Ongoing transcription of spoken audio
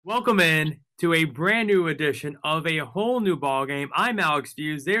Welcome in to a brand new edition of a whole new ball game. I'm Alex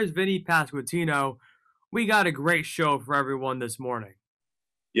Fuse. There's Vinny Pasquantino. We got a great show for everyone this morning.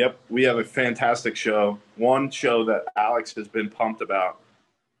 Yep, we have a fantastic show. One show that Alex has been pumped about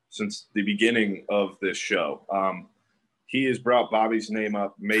since the beginning of this show. He has brought Bobby's name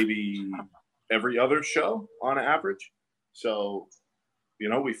up maybe every other show on average. So,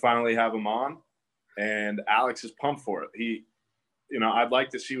 we finally have him on, and Alex is pumped for it. I'd like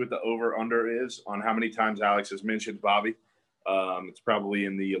to see what the over-under is on how many times Alex has mentioned Bobby. It's probably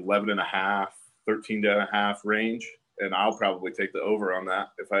in the 11 and a half, 13 and a half range. And I'll probably take the over on that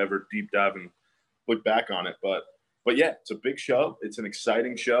if I ever deep dive and look back on it. But yeah, it's a big show. It's an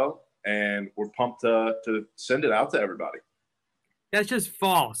exciting show, and we're pumped to send it out to everybody. That's just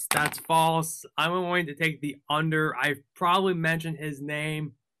false. That's false. I'm going to take the under. I've probably mentioned his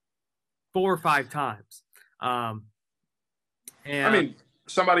name 4 or 5 times.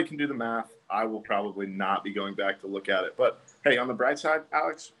 Somebody can do the math. I will probably not be going back to look at it. But, hey, on the bright side,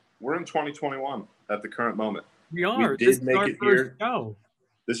 Alex, we're in 2021 at the current moment. We are. We did make it here. Show.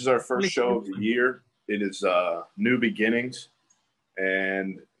 This is our first show of the year. It is new beginnings.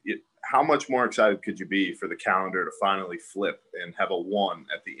 And how much more excited could you be for the calendar to finally flip and have a 1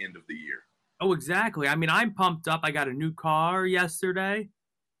 at the end of the year? Oh, exactly. I mean, I'm pumped up. I got a new car yesterday.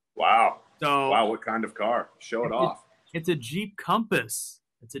 Wow. What kind of car? Show it off. It's a Jeep Compass.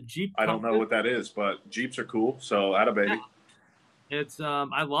 I don't know what that is, but Jeeps are cool. So, atta baby. Yeah. It's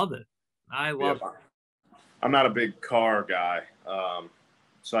I love it. I love it. I'm not a big car guy.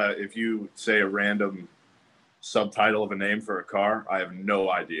 So if you say a random subtitle of a name for a car, I have no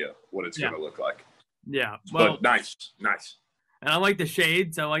idea what it's going to look like. Yeah. Well, but nice. And I like the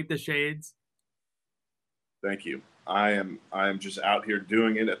shades. Thank you. I am just out here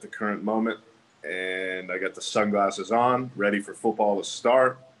doing it at the current moment. And I got the sunglasses on, ready for football to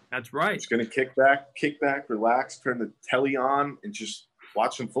start. That's right. Just going to kick back, relax, turn the telly on, and just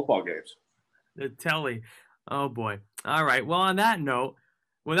watch some football games. The telly. Oh, boy. All right. Well, on that note,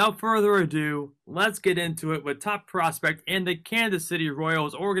 without further ado, let's get into it with top prospect in the Kansas City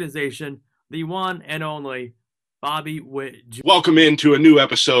Royals organization, the one and only Bobby Witt. Welcome into a new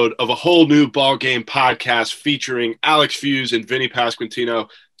episode of a whole new ball game podcast featuring Alex Fuse and Vinny Pasquantino.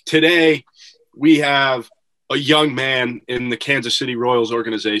 Today, we have a young man in the Kansas City Royals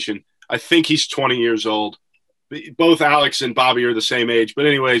organization. I think he's 20 years old. Both Alex and Bobby are the same age. But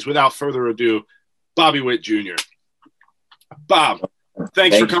anyways, without further ado, Bobby Witt Jr. Bob,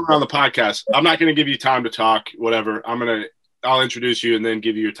 thanks for coming on the podcast. I'm not going to give you time to talk, whatever. I'll introduce you and then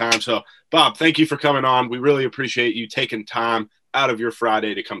give you your time. So, Bob, thank you for coming on. We really appreciate you taking time out of your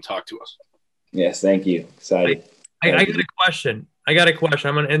Friday to come talk to us. Yes, thank you. Excited. I got a question. I'm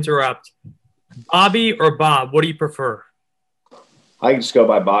going to interrupt. Bobby or Bob, what do you prefer? I can just go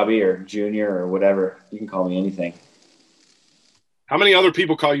by Bobby or Junior or whatever. You can call me anything. How many other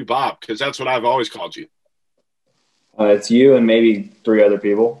people call you Bob? Because that's what I've always called you. It's you and maybe 3 other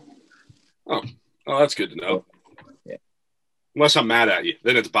people. Oh, that's good to know. Yeah. Unless I'm mad at you,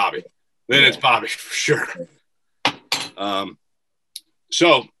 then it's Bobby. It's Bobby for sure.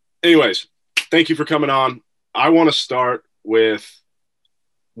 So, anyways, thank you for coming on. I want to start with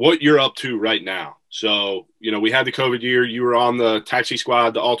what you're up to right now. So, we had the COVID year. You were on the taxi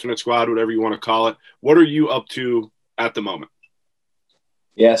squad, the alternate squad, whatever you want to call it. What are you up to at the moment?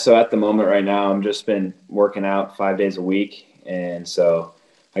 Yeah, so at the moment right now, I'm just been working out 5 days a week. And so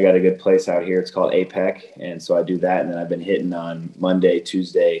I got a good place out here. It's called APEC. And so I do that. And then I've been hitting on Monday,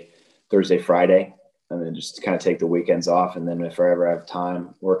 Tuesday, Thursday, Friday. And then just kind of take the weekends off. And then if I ever have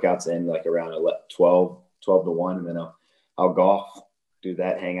time, workouts end like around 12 to 1. And then I'll golf, do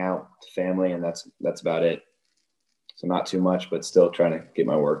that, hang out with family. And that's about it. So not too much, but still trying to get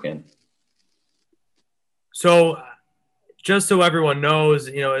my work in. So just so everyone knows,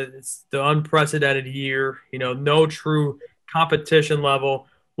 it's the unprecedented year, no true competition level.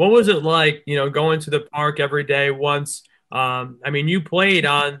 What was it like, going to the park every day once? You played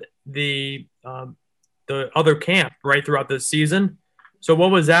on the other camp right throughout the season. So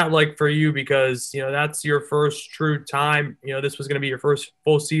what was that like for you? Because, that's your first true time. This was going to be your first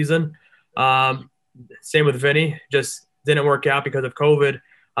full season. Same with Vinny, just didn't work out because of COVID.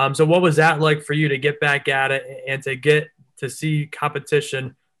 So what was that like for you to get back at it and to get to see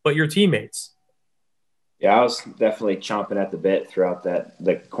competition, but your teammates? Yeah, I was definitely chomping at the bit throughout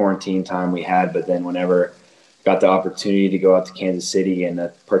the quarantine time we had. But then whenever got the opportunity to go out to Kansas City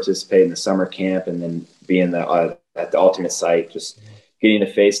and participate in the summer camp and then be in at the alternate site, just getting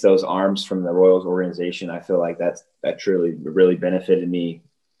to face those arms from the Royals organization, I feel like that truly really benefited me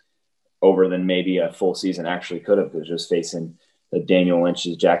over than maybe a full season actually could have, because just facing the Daniel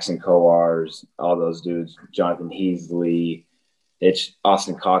Lynch's, Jackson Coars, all those dudes, Jonathan Heasley, it's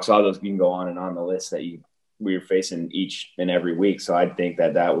Austin Cox, all those, you can go on and on the list that we were facing each and every week. So I think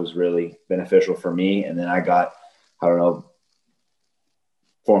that was really beneficial for me. And then I got, I don't know,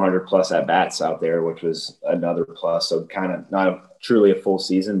 400 plus at bats out there, which was another plus. So kind of not truly a full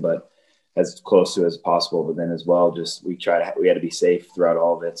season, but as close to as possible. But then as well, just we had to be safe throughout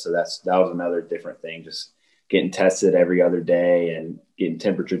all of it. So that was another different thing, just getting tested every other day and getting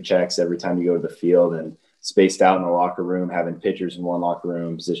temperature checks every time you go to the field, and spaced out in the locker room, having pitchers in one locker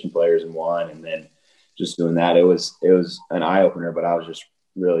room, position players in one, and then just doing that. It was an eye opener, but I was just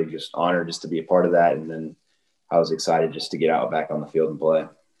really just honored just to be a part of that. And then I was excited just to get out back on the field and play.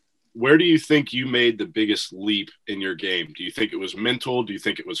 Where do you think you made the biggest leap in your game? Do you think it was mental? Do you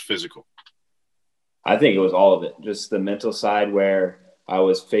think it was physical? I think it was all of it. Just the mental side, where I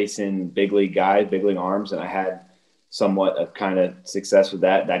was facing big league guys, big league arms, and I had somewhat of kind of success with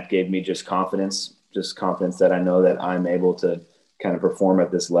that. That gave me just confidence that I know that I'm able to kind of perform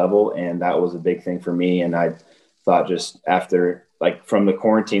at this level. And that was a big thing for me. And I thought just after, like, from the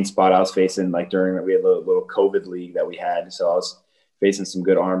quarantine spot I was facing, like during, we had a little COVID league that we had. So I was facing some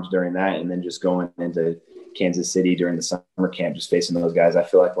good arms during that. And then just going into Kansas City during the summer camp, just facing those guys. I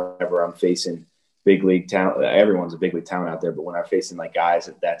feel like whenever I'm facing big league talent, everyone's a big league talent out there, but when I'm facing like guys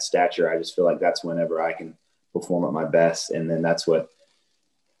at that stature, I just feel like that's whenever I can perform at my best. And then that's what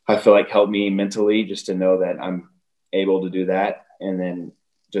I feel like helped me mentally, just to know that I'm able to do that. And then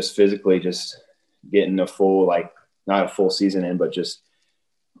just physically, just getting a full, like, not a full season in, but just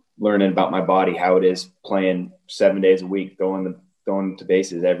learning about my body, how it is playing 7 days a week, going to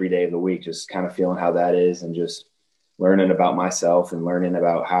bases every day of the week, just kind of feeling how that is, and just learning about myself and learning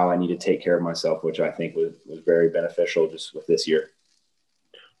about how I need to take care of myself, which I think was very beneficial just with this year.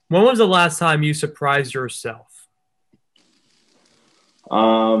 When was the last time you surprised yourself?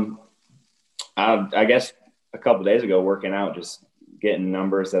 I guess a couple of days ago, working out, just getting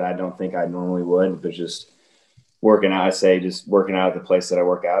numbers that I don't think I normally would, but just working out, just working out at the place that I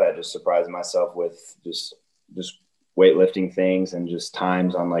work out at, just surprising myself with just weightlifting things and just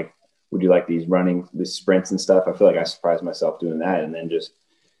times on, like, would you like these sprints and stuff? I feel like I surprised myself doing that. And then just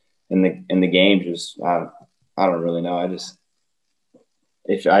in the game, just, I don't really know. I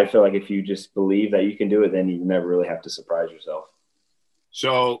feel like if you just believe that you can do it, then you never really have to surprise yourself.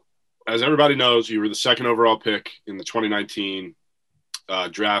 So, as everybody knows, you were the second overall pick in the 2019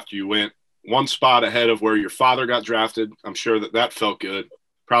 draft. You went one spot ahead of where your father got drafted. I'm sure that felt good.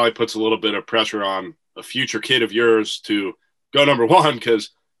 Probably puts a little bit of pressure on a future kid of yours to go number one,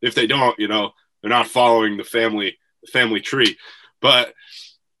 because if they don't, they're not following the family tree. But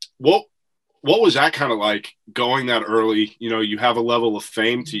what was that kind of like, going that early? You have a level of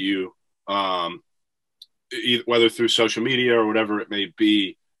fame to you, whether through social media or whatever it may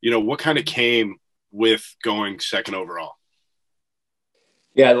be. What kind of came with going second overall?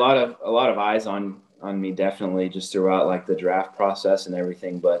 Yeah, a lot of eyes on me, definitely, just throughout, like, the draft process and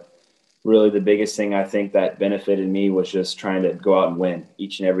everything. But really the biggest thing I think that benefited me was just trying to go out and win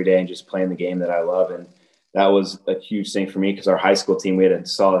each and every day and just playing the game that I love. And that was a huge thing for me, because our high school team, we had a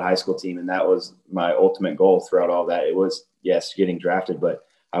solid high school team, and that was my ultimate goal throughout all that. It was, yes, getting drafted, but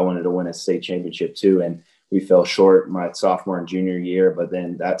I wanted to win a state championship too. And we fell short my sophomore and junior year, but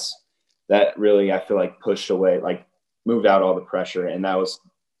then that really, I feel like, pushed away, like, moved out all the pressure. And that was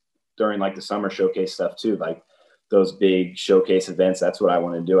during, like, the summer showcase stuff too, like those big showcase events. That's what I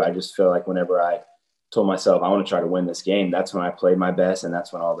want to do. I just feel like whenever I told myself I want to try to win this game, that's when I played my best, and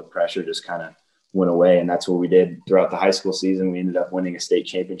that's when all the pressure just kind of went away. And that's what we did throughout the high school season. We ended up winning a state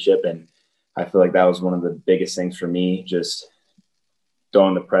championship, and I feel like that was one of the biggest things for me, just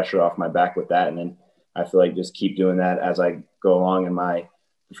throwing the pressure off my back with that. And then I feel like just keep doing that as I go along in my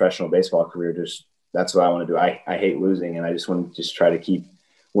professional baseball career. Just, that's what I want to do. I hate losing, and I just want to just try to keep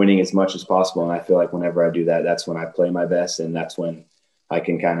winning as much as possible. And I feel like whenever I do that, that's when I play my best, and that's when I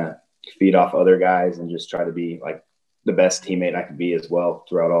can kind of feed off other guys and just try to be, like, the best teammate I could be as well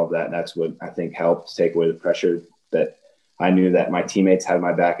throughout all of that. And that's what I think helped take away the pressure, that I knew that my teammates had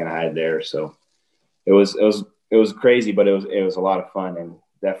my back and I had theirs. So it was crazy, but it was a lot of fun. And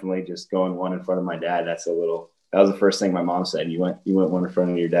definitely just going one in front of my dad, that was the first thing my mom said. You went one in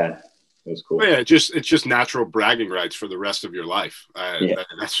front of your dad. It was cool. Well, yeah, it's just natural bragging rights for the rest of your life. Yeah.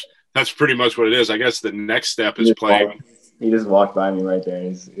 That's pretty much what it is. I guess the next step is playing. He just walked by me right there,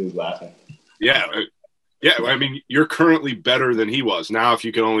 and he was laughing. Yeah. Yeah, I mean, you're currently better than he was. Now, if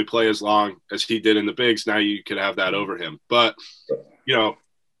you can only play as long as he did in the bigs, now you could have that over him. But,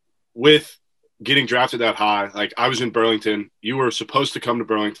 with getting drafted that high, like, I was in Burlington. You were supposed to come to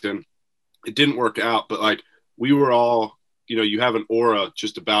Burlington. It didn't work out, but, like, we were all, you have an aura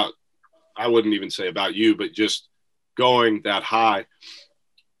just about, I wouldn't even say about you, but just going that high.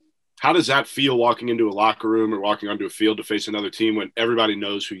 How does that feel walking into a locker room or walking onto a field to face another team when everybody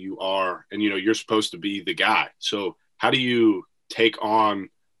knows who you are and, you're supposed to be the guy? So how do you take on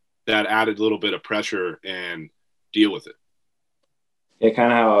that added little bit of pressure and deal with it? Yeah,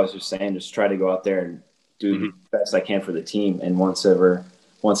 kind of how I was just saying, just try to go out there and do the best I can for the team. And once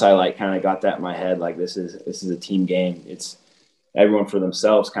I like kind of got that in my head, like this is a team game. It's everyone for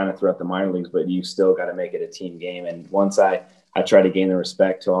themselves kind of throughout the minor leagues, but you still got to make it a team game. And once I try to gain the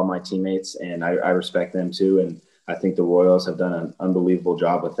respect to all my teammates, and I respect them too. And I think the Royals have done an unbelievable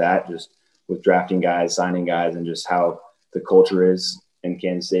job with that, just with drafting guys, signing guys, and just how the culture is in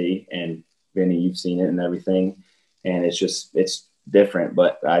Kansas City. And Vinny, you've seen it and everything. And it's different.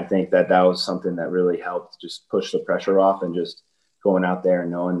 But I think that was something that really helped just push the pressure off, and just going out there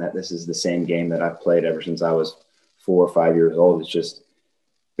and knowing that this is the same game that I've played ever since I was 4 or 5 years old. It's just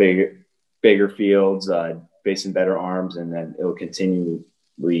bigger fields, facing better arms, and then it'll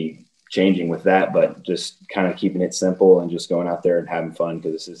continually changing with that, but just kind of keeping it simple and just going out there and having fun,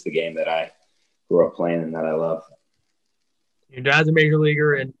 because this is the game that I grew up playing and that I love. Your dad's a major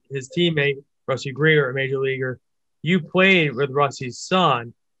leaguer, and his teammate, Rusty Greer, a major leaguer. You played with Rusty's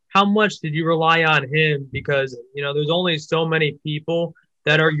son. How much did you rely on him? Because, there's only so many people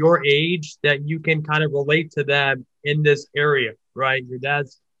that are your age that you can kind of relate to them in this area, right?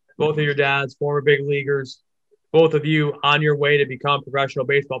 Both of your dads, former big leaguers, both of you on your way to become professional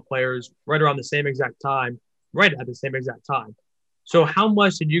baseball players right at the same exact time. So how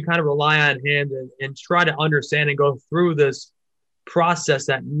much did you kind of rely on him and try to understand and go through this process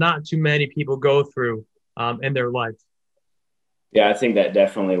that not too many people go through in their life? Yeah, I think that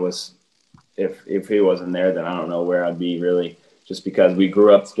definitely was, if he wasn't there, then I don't know where I'd be really, just because we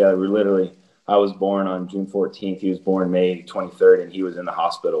grew up together. I was born on June 14th. He was born May 23rd, and he was in the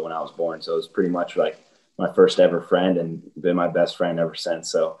hospital when I was born. So it was pretty much like my first ever friend, and been my best friend ever since.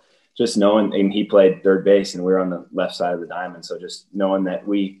 So just knowing, and he played third base and we were on the left side of the diamond. So just knowing that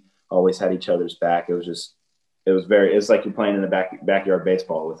we always had each other's back, it was like you're playing in the backyard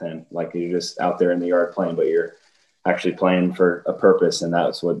baseball with him. Like you're just out there in the yard playing, but you're actually playing for a purpose. And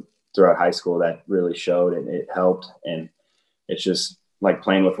that's what throughout high school that really showed, and it helped. And it's just like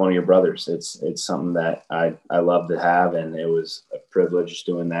playing with one of your brothers. It's something that I love to have. And it was a privilege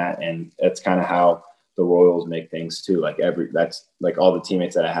doing that. And that's kind of how the Royals make things too. That's like all the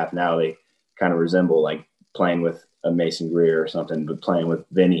teammates that I have now, they kind of resemble like playing with a Mason Greer or something, but playing with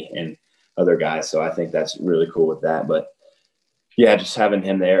Vinny and other guys. So I think that's really cool with that. But yeah, just having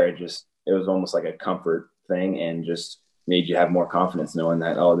him there, it was almost like a comfort thing, and just made you have more confidence knowing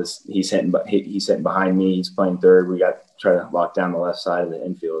that, he's hitting behind me, he's playing third, we got to try to lock down the left side of the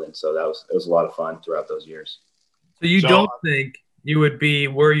infield. And so it was a lot of fun throughout those years. So you don't think you would be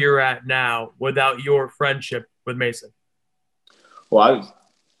where you're at now without your friendship with Mason? Well,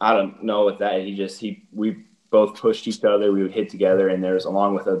 I don't know with that. We both pushed each other. We would hit together, and there's,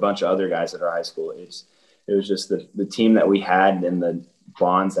 along with a bunch of other guys at our high school. It was just the team that we had and the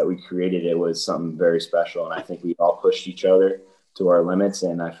bonds that we created. It was something very special. And I think we all pushed each other to our limits.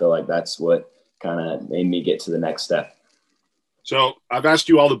 And I feel like that's what kind of made me get to the next step. So I've asked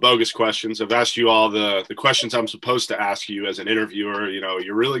you all the bogus questions. I've asked you all the questions I'm supposed to ask you as an interviewer.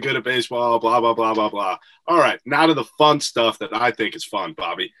 You're really good at baseball, blah, blah, blah, blah, blah. All right. Now to the fun stuff that I think is fun,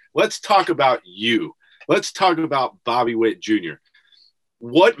 Bobby. Let's talk about you. Let's talk about Bobby Witt Jr.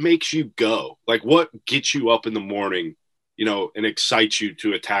 What makes you go? Like, what gets you up in the morning, and excites you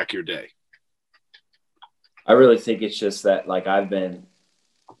to attack your day? I really think it's just that, like, I've been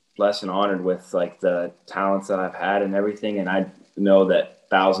blessed and honored with like the talents that I've had and everything. And I know that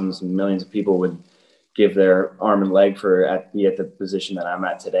thousands and millions of people would give their arm and leg be at the position that I'm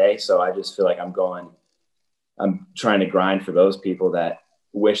at today. So I just feel like I'm trying to grind for those people that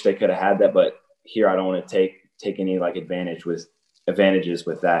wish they could have had that. But here, I don't want to take any like advantages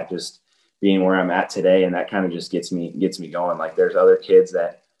with that, just being where I'm at today. And that kind of just gets me going. Like there's other kids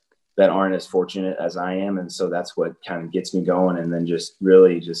that aren't as fortunate as I am. And so that's what kind of gets me going. And then just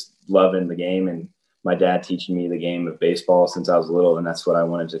really just loving the game, and my dad teaching me the game of baseball since I was little. And that's what I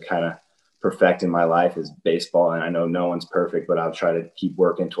wanted to kind of perfect in my life, is baseball. And I know no one's perfect, but I'll try to keep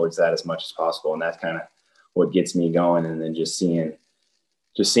working towards that as much as possible. And that's kind of what gets me going. And then just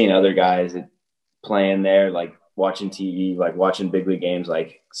seeing other guys playing there, like watching TV, like watching big league games,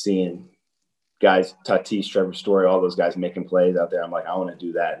 like seeing guys, Tatis, Trevor Story, all those guys making plays out there. I'm like, I want to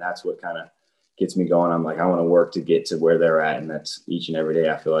do that. And that's what kind of gets me going. I'm like, I want to work to get to where they're at. And that's each and every day.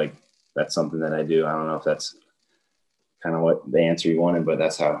 I feel like that's something that I do. I don't know if that's kind of what the answer you wanted, but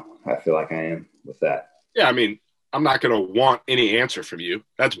that's how I feel like I am with that. Yeah. I mean, I'm not going to want any answer from you.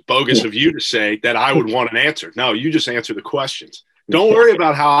 That's bogus of you to say that I would want an answer. No, you just answer the questions. Don't worry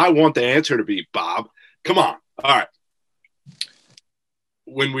about how I want the answer to be, Bob. Come on. All right.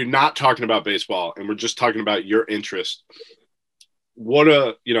 When we're not talking about baseball and we're just talking about your interest, what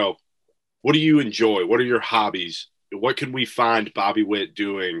do you enjoy? What are your hobbies? What can we find Bobby Witt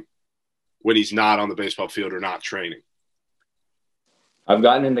doing when he's not on the baseball field or not training? I've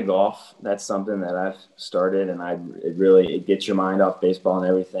gotten into golf. That's something that I've started, and it gets your mind off baseball and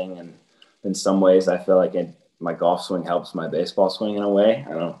everything. And in some ways, I feel like my golf swing helps my baseball swing in a way.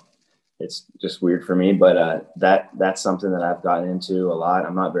 I don't. It's just weird for me, but that's something that I've gotten into a lot.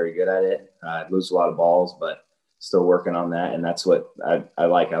 I'm not very good at it. I lose a lot of balls, but still working on that. And that's what I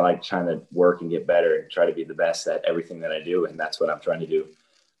like. I like trying to work and get better and try to be the best at everything that I do. And that's what I'm trying to do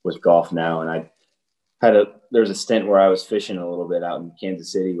with golf now. And there's a stint where I was fishing a little bit out in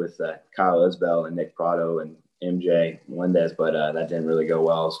Kansas City with Kyle Isbell and Nick Prado and MJ Melendez, but that didn't really go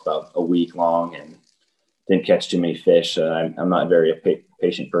well. It was about a week long and didn't catch too many fish. I'm not very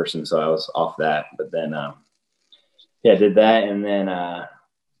patient person, so I was off that. But then, did that, and then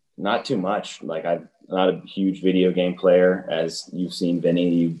not too much. Like, I'm not a huge video game player, as you've seen, Vinny.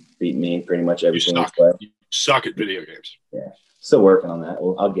 You beat me pretty much everything you play. You suck at video games. Yeah, still working on that.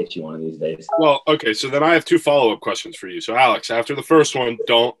 Well, I'll get you one of these days. Well, okay. So then I have two follow-up questions for you. So Alex, after the first one,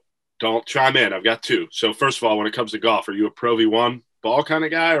 don't chime in. I've got two. So first of all, when it comes to golf, are you a Pro V1 ball kind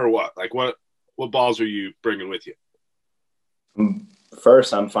of guy or what? Like what balls are you bringing with you?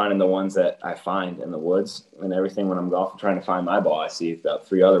 First, I'm finding the ones that I find in the woods and everything. When I'm golfing, trying to find my ball, I see about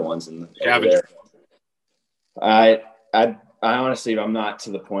 3 other ones over there. I honestly, I'm not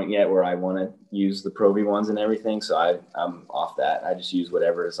to the point yet where I want to use the Pro V1s and everything, so I'm off that. I just use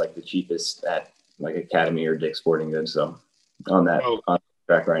whatever is like the cheapest at like Academy or Dick's Sporting Goods. So on that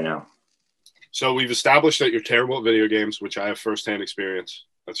track right now. So we've established that you're terrible at video games, which I have firsthand experience.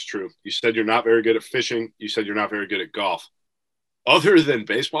 That's true. You said you're not very good at fishing. You said you're not very good at golf. Other than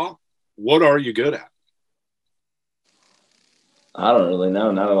baseball, what are you good at? I don't really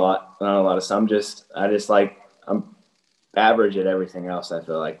know. Not a lot of some. I'm average at everything else, I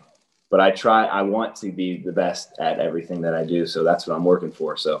feel like. But I want to be the best at everything that I do. So that's what I'm working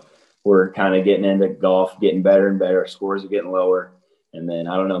for. So we're kind of getting into golf, getting better and better. Scores are getting lower. And then,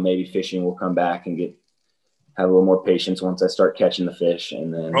 I don't know, maybe fishing will come back and have a little more patience once I start catching the fish.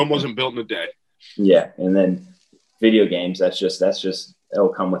 And then Rome wasn't built in a day. Yeah. And then video games, that's just it'll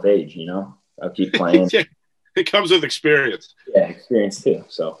come with age, I'll keep playing. Yeah, it comes with experience. Yeah, experience too.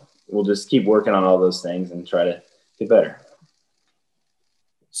 So we'll just keep working on all those things and try to get better.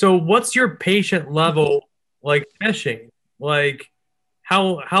 So what's your patient level like fishing? Like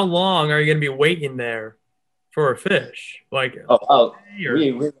how long are you going to be waiting there for a fish? Like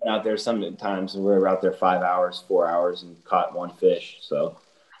we went out there sometimes and we were out there 5 hours, 4 hours and caught one fish. So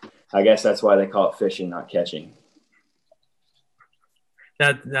I guess that's why they call it fishing, not catching.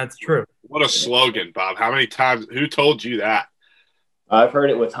 That's true. What a slogan, Bob. How many times? Who told you that? I've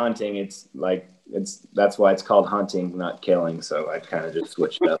heard it with hunting. That's why it's called hunting, not killing. So I kind of just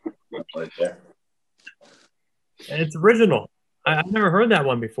switched up right there. It's original. I've never heard that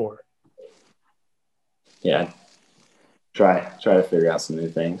one before. Yeah. Try to figure out some new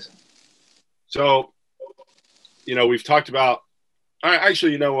things. So, we've talked about –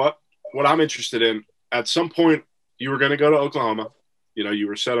 actually, you know what? What I'm interested in, at some point you were going to go to Oklahoma. You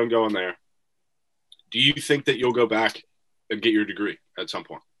were set on going there. Do you think that you'll go back and get your degree at some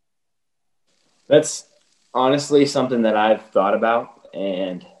point? That's honestly something that I've thought about,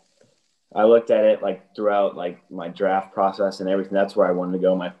 and I looked at it like throughout like my draft process and everything. That's where I wanted to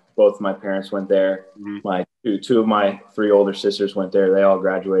go. Both my parents went there. Mm-hmm. My two of my 3 older sisters went there. They all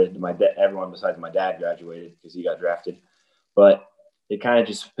graduated. Everyone besides my dad graduated because he got drafted. But it kind of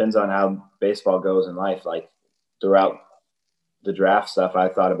just depends on how baseball goes in life. Like throughout the draft stuff, I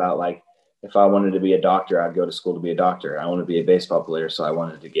thought about like if I wanted to be a doctor, I'd go to school to be a doctor. I want to be a baseball player, so I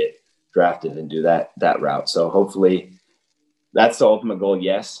wanted to get drafted and do that route. So hopefully that's the ultimate goal.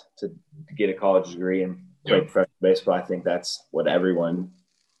 Yes, to get a college degree and play professional baseball. I think that's what everyone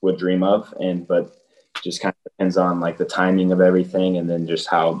would dream of. But just kind of depends on like the timing of everything and then just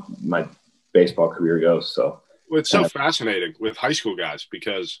how my baseball career goes. So it's so fascinating with high school guys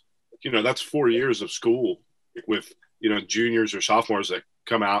because, that's 4 years of school with, juniors or sophomores that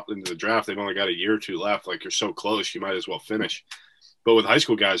come out into the draft. They've only got a year or 2 left. Like you're so close, you might as well finish. But with high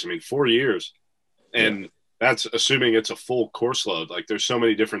school guys, 4 years and that's assuming it's a full course load. Like there's so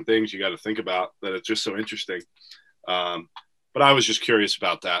many different things you got to think about that it's just so interesting. But I was just curious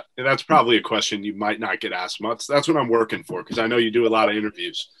about that. And that's probably a question you might not get asked much. That's what I'm working for because I know you do a lot of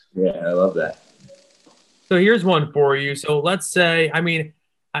interviews. Yeah, I love that. So here's one for you. So let's say, I mean,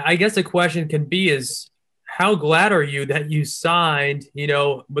 I guess the question can be is how glad are you that you signed,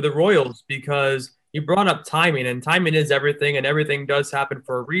 with the Royals? Because you brought up timing, and timing is everything, and everything does happen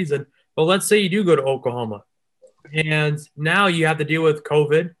for a reason. But let's say you do go to Oklahoma, and now you have to deal with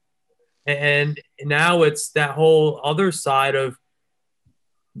COVID, and now it's that whole other side of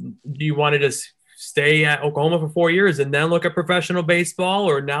do you want to just stay at Oklahoma for 4 years and then look at professional baseball,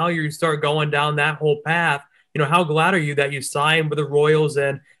 or now you start going down that whole path? How glad are you that you signed with the Royals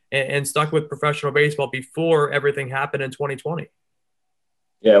and stuck with professional baseball before everything happened in 2020?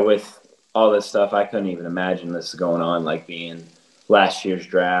 Yeah, with all this stuff, I couldn't even imagine this going on, like being last year's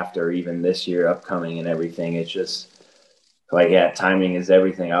draft or even this year upcoming and everything. It's just like, yeah, timing is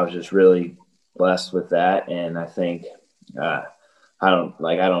everything. I was just really blessed with that. And I think, I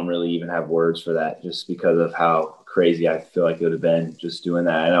don't really even have words for that just because of how crazy I feel like it would have been just doing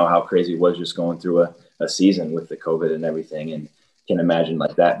that. I know how crazy it was just going through a season with the COVID and everything. And can imagine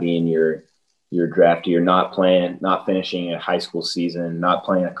like that being your draft year, not playing, not finishing a high school season, not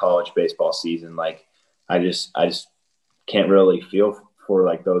playing a college baseball season. Like I just can't really feel for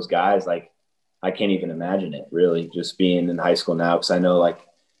like those guys. Like I can't even imagine it really just being in high school now. Cause I know like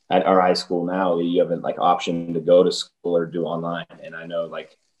at our high school now, you have an like option to go to school or do online. And I know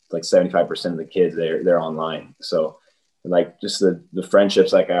like 75% of the kids they're online. So like just the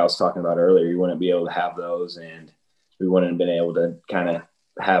friendships, like I was talking about earlier, you wouldn't be able to have those, and we wouldn't have been able to kind of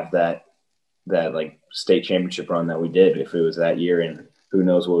have that like state championship run that we did if it was that year. And who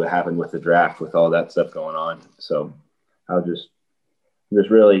knows what would happen with the draft with all that stuff going on. So I was just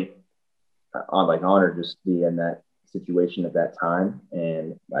really honored just to be in that situation at that time,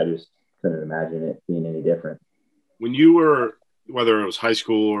 and I just couldn't imagine it being any different. When you were, whether it was high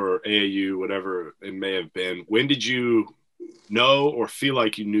school or AAU, whatever it may have been, when did you know or feel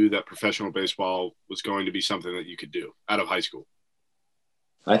like you knew that professional baseball was going to be something that you could do out of high school?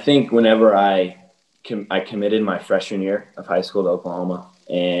 I think whenever I committed my freshman year of high school to Oklahoma,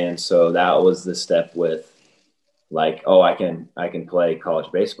 and so that was the step with like, oh, I can play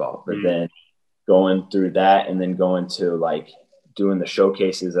college baseball. But then going through that and then going to like doing the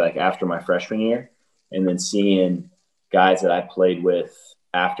showcases like after my freshman year, and then seeing guys that I played with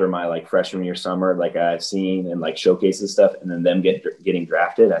after my like freshman year summer, like I've seen and like showcases stuff, and then them getting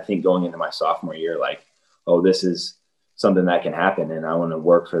drafted. I think going into my sophomore year, like, oh, this is something that can happen, and I want to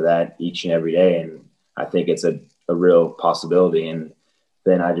work for that each and every day. And I think it's a real possibility. And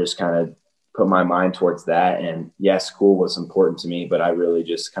then I just kind of put my mind towards that. And yes, school was important to me, but I really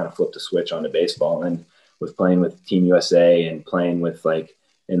just kind of flipped a switch onto baseball. And with playing with Team USA and playing with like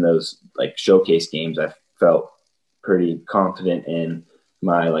in those like showcase games, I felt pretty confident in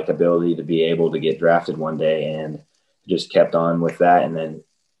my like ability to be able to get drafted one day, and just kept on with that. And then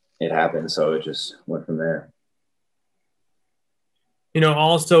it happened. So it just went from there.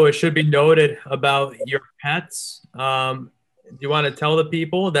 Also, it should be noted about your pets. Do you want to tell the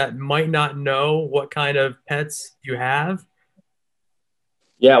people that might not know what kind of pets you have?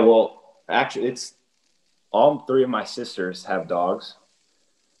 Yeah, well, actually, it's all three of my sisters have dogs.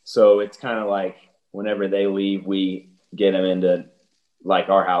 So it's kind of like whenever they leave, we get them into like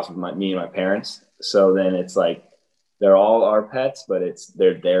our house with me and my parents. So then it's like they're all our pets, but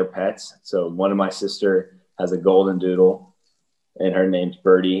they're their pets. So one of my sister has a golden doodle, and her name's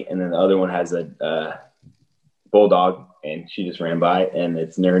Birdie, and then the other one has a bulldog, and she just ran by, and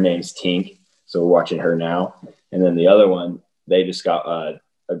her name's Tink. So we're watching her now. And then the other one, they just got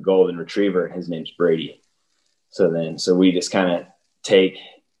a golden retriever, and his name's Brady. So we just kind of take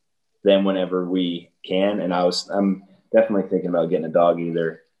them whenever we can. And I'm definitely thinking about getting a dog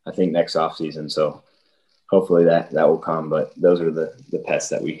either, I think next off season. So hopefully that will come, but those are the pets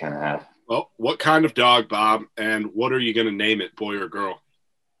that we kind of have. Well, what kind of dog, Bob, and what are you going to name it, boy or girl?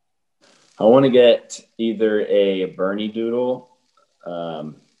 I want to get either a Bernie Doodle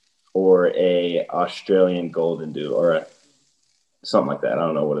or a Australian Golden Doodle, or something like that. I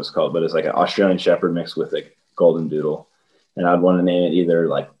don't know what it's called, but it's like an Australian Shepherd mixed with a Golden Doodle. And I'd want to name it either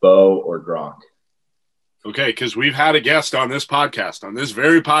like Bo or Gronk. Okay, because we've had a guest on this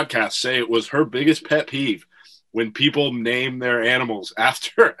very podcast, say it was her biggest pet peeve when people name their animals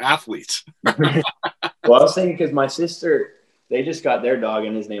after athletes. Well, I was thinking because my sister, they just got their dog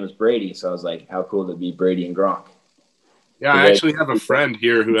and his name was Brady. So I was like, how cool to be Brady and Gronk. Yeah, I actually have a friend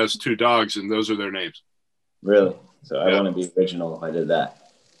here who has two dogs, and those are their names. Really? So I want to be original if I did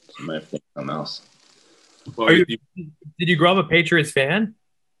that. So I might have to think of something else. Well, did you grow up a Patriots fan?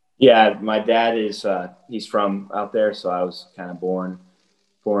 Yeah, my dad is he's from out there, so I was kind of born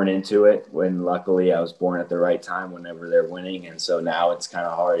born into it when luckily I was born at the right time whenever they're winning. And so now it's kind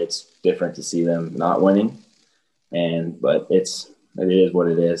of hard. It's different to see them not winning. But it is what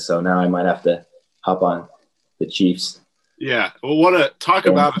it is. So now I might have to hop on the Chiefs. Yeah. Well, want to talk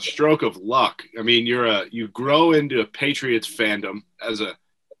about a stroke of luck. I mean, you grow into a Patriots fandom as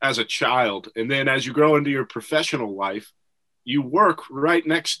a child. And then as you grow into your professional life, you work right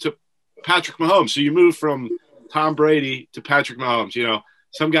next to Patrick Mahomes. So you move from Tom Brady to Patrick Mahomes. You know,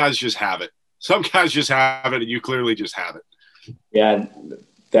 some guys just have it. Some guys just have it, and you clearly just have it. Yeah,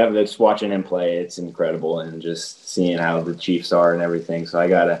 just watching him play, it's incredible, and just seeing how the Chiefs are and everything. So I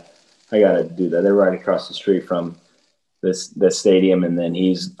gotta do that. They're right across the street from this stadium, and then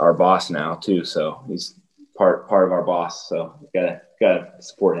he's our boss now too. So he's part of our boss. So gotta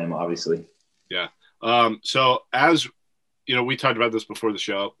support him, obviously. Yeah. So as you know, we talked about this before the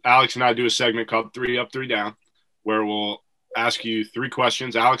show. Alex and I do a segment called 3 Up, 3 Down, where we'll ask you 3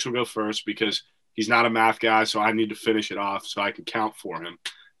 questions. Alex will go first because he's not a math guy, so I need to finish it off so I can count for him.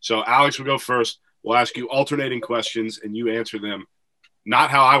 So Alex will go first. We'll ask you alternating questions, and you answer them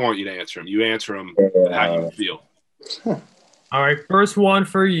not how I want you to answer them. You answer them how you feel. All right, first one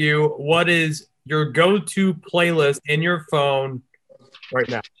for you. What is your go-to playlist in your phone right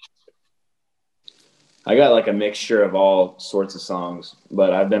now? I got like a mixture of all sorts of songs,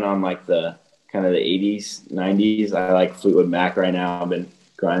 but I've been on like the kind of the 80s, 90s. I like Fleetwood Mac right now. I've been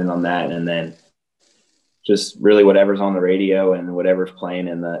grinding on that, and then just really whatever's on the radio and whatever's playing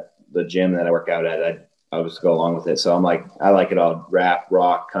in the gym that I work out at, I just go along with it. So I like it all: rap,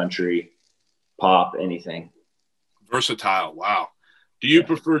 rock, country, pop, anything. Versatile. Wow. Do you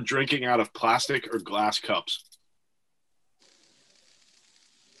prefer drinking out of plastic or glass cups?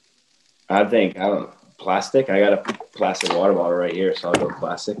 Plastic. I got a plastic water bottle right here, so I'll go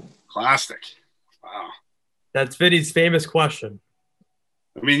plastic. Plastic. Wow. That's Vinny's famous question.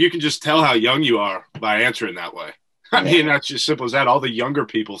 I mean, you can just tell how young you are by answering that way. I mean, that's just simple as that. All the younger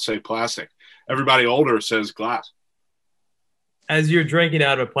people say plastic. Everybody older says glass. As you're drinking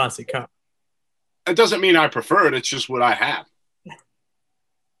out of a plastic cup. It doesn't mean I prefer it. It's just what I have.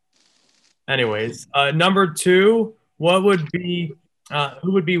 Anyways, number 2, who would be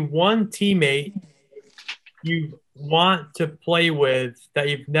one teammate you want to play with that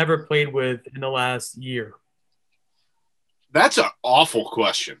you've never played with in the last year? That's an awful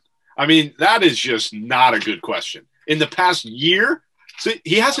question. I mean, that is just not a good question. In the past year? So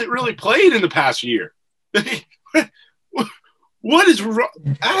he hasn't really played in the past year. What is wrong?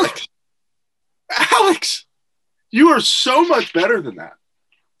 Alex, you are so much better than that.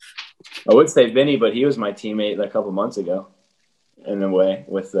 I would say Vinny, but he was my teammate a couple months ago in a way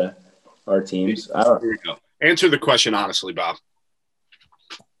with our teams. Here we go. Answer the question honestly, Bob.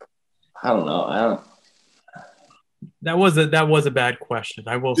 I don't know. That was a bad question,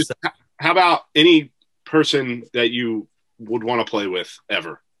 I will say. How about any person that you would want to play with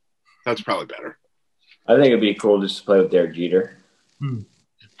ever? That's probably better. I think it'd be cool just to play with Derek Jeter.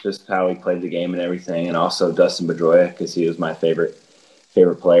 Just how he played the game and everything, and also Dustin Pedroia because he was my favorite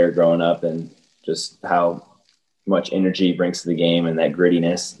player growing up, and just how much energy he brings to the game and that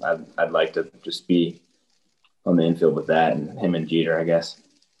grittiness. I'd like to just be on the infield with that, and him and Jeter, I guess.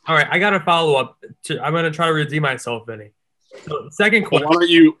 All right, I got to follow up. I'm going to try to redeem myself, Vinny. So, second question. Well, why don't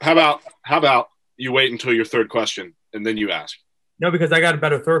you? How about you wait until your third question and then you ask? No, because I got a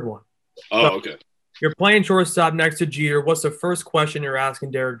better third one. Oh, so, okay. You're playing shortstop next to Jeter. What's the first question you're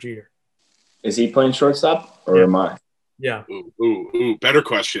asking Derek Jeter? Is he playing shortstop or am I? Yeah. Ooh. Better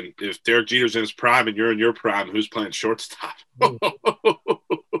question. If Derek Jeter's in his prime and you're in your prime, who's playing shortstop? I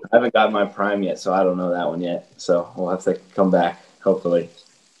haven't got my prime yet, so I don't know that one yet. So we'll have to come back, hopefully.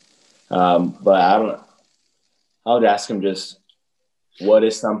 But I don't know. I would ask him just what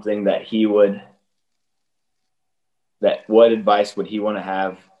is something that what advice would he want to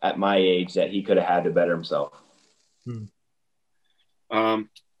have at my age that he could have had to better himself?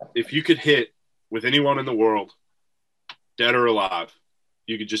 If you could hit with anyone in the world, dead or alive,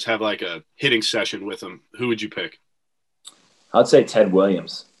 you could just have like a hitting session with him, who would you pick? I'd say Ted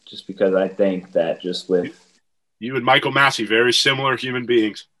Williams, just because I think that just with you and Michael Massey, very similar human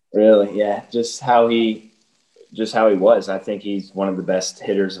beings. Really, yeah. Just how he was. I think he's one of the best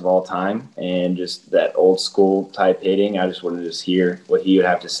hitters of all time, and just that old school type hitting. I just wanted to just hear what he would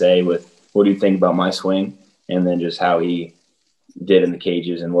have to say with what do you think about my swing, and then just how he did in the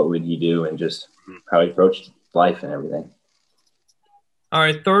cages and what would he do, and just how he approached life and everything. All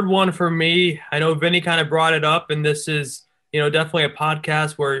right, third one for me. I know Vinny kind of brought it up, and this is definitely a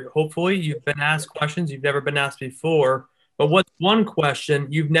podcast where hopefully you've been asked questions you've never been asked before. But what's one question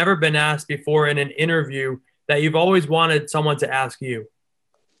you've never been asked before in an interview that you've always wanted someone to ask you?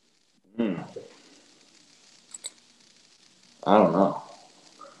 Hmm. I don't know.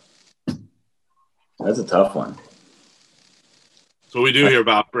 That's a tough one. So we do hear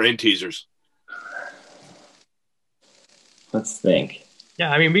about brain teasers. Let's think.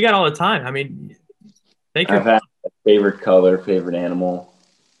 Yeah, I mean, we got all the time. I mean, take your I've had a favorite color, favorite animal.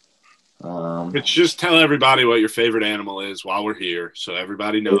 Let's just tell everybody what your favorite animal is while we're here, so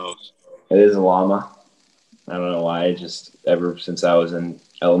everybody knows. It is a llama. I don't know why. Just ever since I was in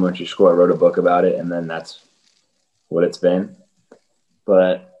elementary school, I wrote a book about it, and then that's what it's been.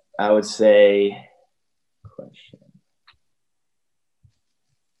 But I would say, question.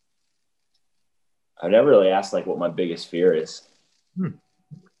 I've never really asked like what my biggest fear is.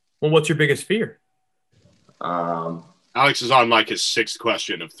 Well, what's your biggest fear? Alex is on like his 6th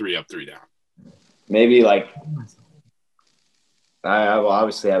question of 3 up, 3 down. Maybe like I will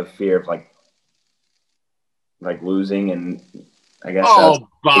obviously have a fear of like losing, and I guess that's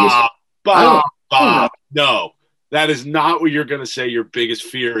Bob. No, that is not what you're going to say. Your biggest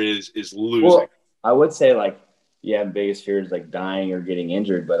fear is losing. Well, I would say like, yeah, biggest fear is like dying or getting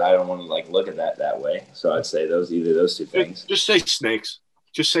injured, but I don't want to like look at that way. So I'd say either those two things. Just say snakes.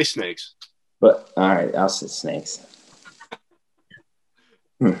 Just say snakes. But all right, I'll say snakes.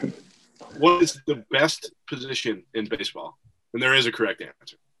 What is the best position in baseball? And there is a correct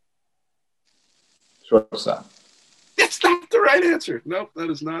answer. Shortstop. That's not the right answer. Nope, that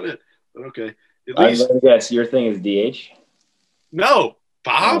is not it. But okay. At I least guess your thing is DH. no,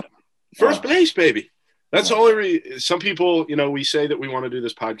 Bob. First base, baby. That's the only some people, we say that we want to do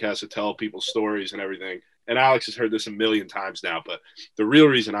this podcast to tell people stories and everything. And Alex has heard this a million times now, but the real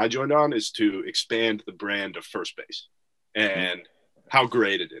reason I joined on is to expand the brand of first base and how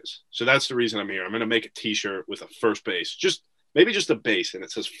great it is. So that's the reason I'm here. I'm going to make a t-shirt with a first base, maybe just a base, and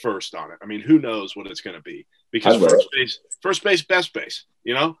it says first on it. I mean, who knows what it's going to be, because first base, best base,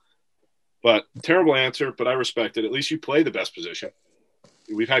 but terrible answer, but I respect it. At least you play the best position.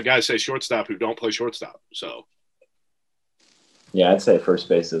 We've had guys say shortstop who don't play shortstop. So, yeah, I'd say first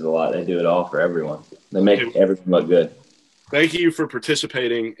base is a lot. They do it all for everyone. They make everything look good. Thank you for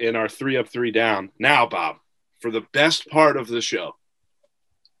participating in our 3 up, 3 down. Now, Bob, for the best part of the show,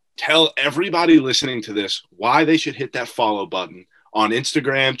 tell everybody listening to this why they should hit that follow button on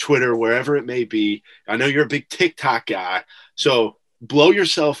Instagram, Twitter, wherever it may be. I know you're a big TikTok guy, so blow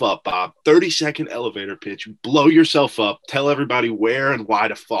yourself up, Bob. 30-second elevator pitch. Blow yourself up. Tell everybody where and why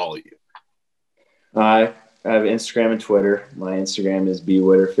to follow you. I have Instagram and Twitter. My Instagram is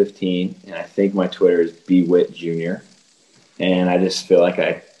bwitter15, and I think my Twitter is bwitjr. And I just feel like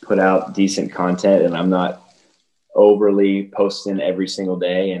I put out decent content, and I'm not overly posting every single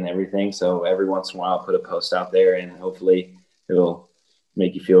day and everything. So every once in a while, I'll put a post out there, and hopefully it'll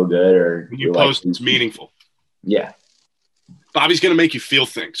make you feel good. Or when you post, it's meaningful. Yeah. Bobby's going to make you feel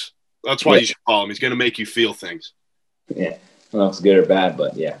things. That's why you should follow him. He's going to make you feel things. Yeah. Well, it's good or bad,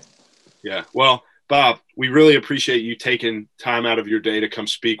 but yeah. Yeah. Well, Bob, we really appreciate you taking time out of your day to come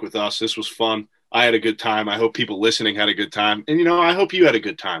speak with us. This was fun. I had a good time. I hope people listening had a good time. And, I hope you had a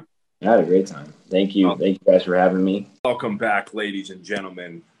good time. I had a great time. Thank you. Thank you guys for having me. Welcome back, ladies and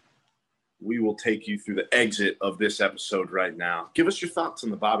gentlemen. We will take you through the exit of this episode right now. Give us your thoughts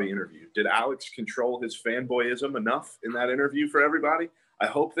on the Bobby interview. Did Alex control his fanboyism enough in that interview for everybody? I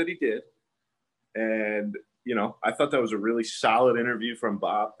hope that he did. And, I thought that was a really solid interview from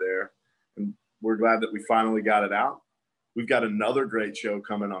Bob there. And we're glad that we finally got it out. We've got another great show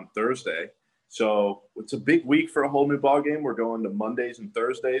coming on Thursday. So it's a big week for a whole new ballgame. We're going to Mondays and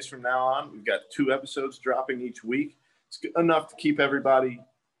Thursdays from now on. We've got 2 episodes dropping each week. It's enough to keep everybody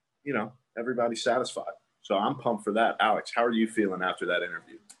satisfied. So I'm pumped for that. Alex, how are you feeling after that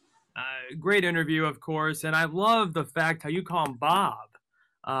interview? Great interview, of course. And I love the fact how you call him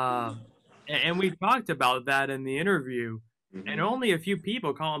Bob. And we talked about that in the interview. Mm-hmm. And only a few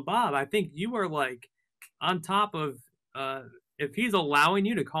people call him Bob. I think you were like on top of if he's allowing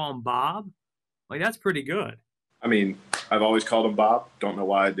you to call him Bob, like that's pretty good. I mean, I've always called him Bob. Don't know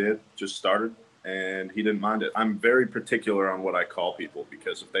why I did. Just started. And he didn't mind it. I'm very particular on what I call people,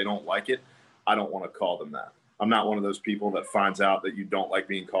 because if they don't like it, I don't want to call them that. I'm not one of those people that finds out that you don't like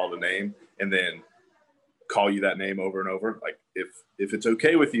being called a name and then call you that name over and over. Like if it's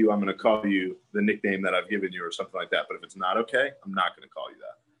okay with you, I'm going to call you the nickname that I've given you or something like that. But if it's not okay, I'm not going to call you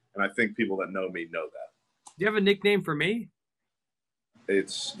that. And I think people that know me know that. Do you have a nickname for me?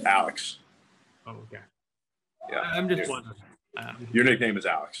 It's Alex. Oh, okay. Yeah. I'm just wondering. Your nickname is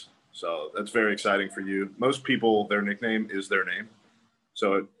Alex. So that's very exciting for you. Most people, their nickname is their name.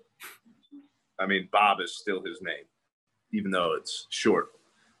 So, Bob is still his name, even though it's short.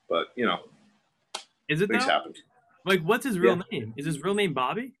 But, is it things though? happen. Like, what's his real name? Is his real name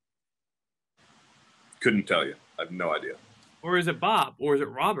Bobby? Couldn't tell you. I have no idea. Or is it Bob? Or is it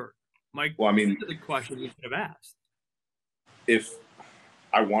Robert? Mike, Well, I mean, these are the questions you should have asked. if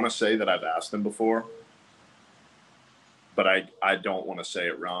I want to say that I've asked him before, but I don't want to say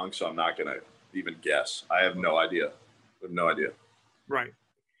it wrong, so I'm not going to even guess. I have no idea. I have no idea. Right.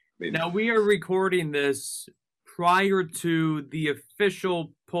 I mean, Now, we are recording this prior to the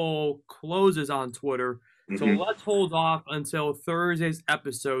official poll closes on Twitter. So let's hold off until Thursday's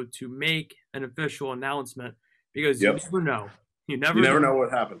episode to make an official announcement because you never know. You never know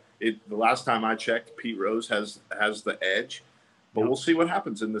what happened. The last time I checked, Pete Rose has the edge, but we'll see what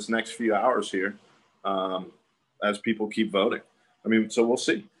happens in this next few hours here as people keep voting. I mean, so we'll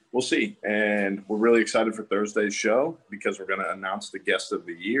see. We'll see. And we're really excited for Thursday's show because we're going to announce the guest of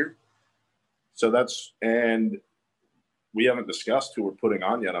the year. So and we haven't discussed who we're putting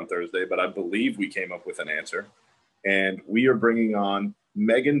on yet on Thursday, but I believe we came up with an answer. And we are bringing on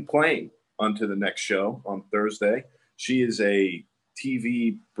Megan Plain onto the next show on Thursday. She is a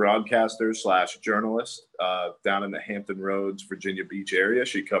TV broadcaster / journalist down in the Hampton Roads, Virginia Beach area.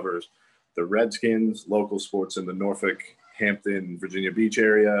 She covers the Redskins, local sports in the Norfolk, Hampton, Virginia Beach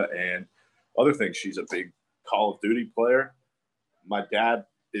area, and other things. She's a big Call of Duty player. My dad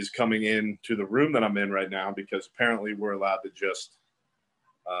is coming in to the room that I'm in right now because apparently we're allowed to just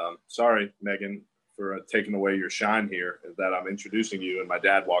sorry, Megan, for taking away your shine here, that I'm introducing you. And my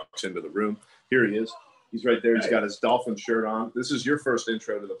dad walks into the room. Here he is. He's right there. He's got his Dolphin shirt on. This is your first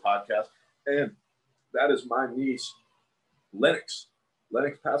intro to the podcast. And that is my niece, Lennox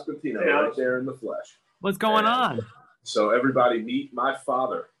Pasquantino, right there in the flesh. What's going on? So everybody meet my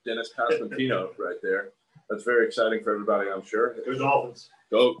father, Dennis Pasquantino, right there. That's very exciting for everybody, I'm sure. Go Dolphins.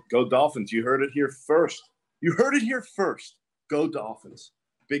 Go Dolphins. You heard it here first. Go Dolphins.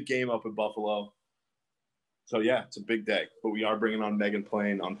 Big game up in Buffalo. So, yeah, it's a big day. But we are bringing on Megan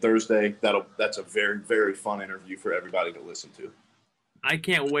Plain on Thursday. That's a very, very fun interview for everybody to listen to. I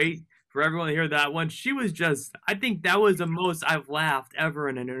can't wait for everyone to hear that one. She was I think that was the most I've laughed ever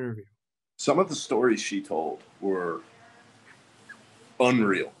in an interview. Some of the stories she told were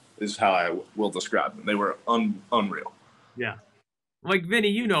unreal, is how I will describe them. They were unreal. Yeah. Like, Vinny,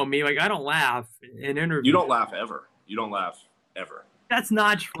 you know me. Like, I don't laugh in interviews. You don't laugh ever. That's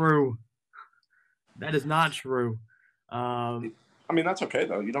not true. That is not true. I mean, that's okay,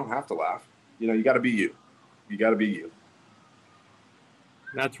 though. You don't have to laugh. You got to be you. You got to be you.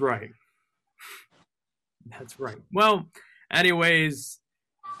 That's right. That's right. Well, anyways,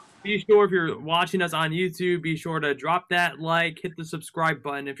 be sure if you're watching us on YouTube, be sure to drop that like, hit the subscribe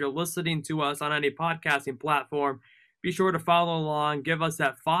button. If you're listening to us on any podcasting platform, be sure to follow along. Give us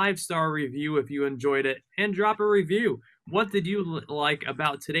that 5-star review if you enjoyed it, and drop a review. What did you like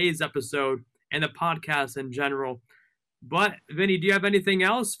about today's episode and the podcast in general? But, Vinny, do you have anything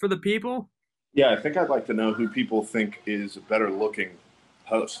else for the people? Yeah, I think I'd like to know who people think is a better-looking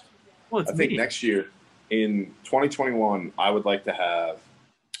host. Well, I think next year, in 2021, I would like to have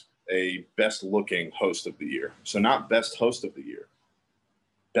a best-looking host of the year. So not best host of the year,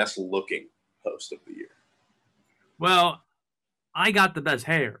 best-looking host of the year. Well, I got the best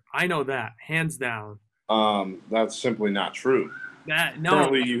hair. I know that, hands down. That's simply not true.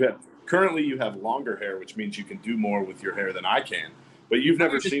 Currently you have longer hair, which means you can do more with your hair than I can. But you've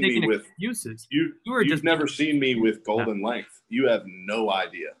never seen me with excuses. You've never seen me with golden length. You have no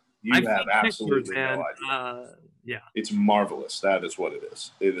idea. You have absolutely no idea. Yeah. It's marvelous. That is what it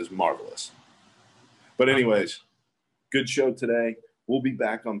is. It is marvelous. But anyways, good show today. We'll be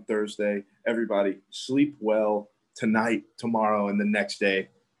back on Thursday. Everybody, sleep well tonight, tomorrow, and the next day.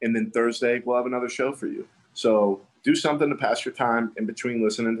 And then Thursday, we'll have another show for you. So do something to pass your time in between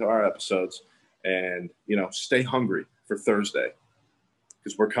listening to our episodes. And, stay hungry for Thursday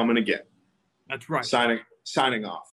because we're coming again. That's right. Signing off.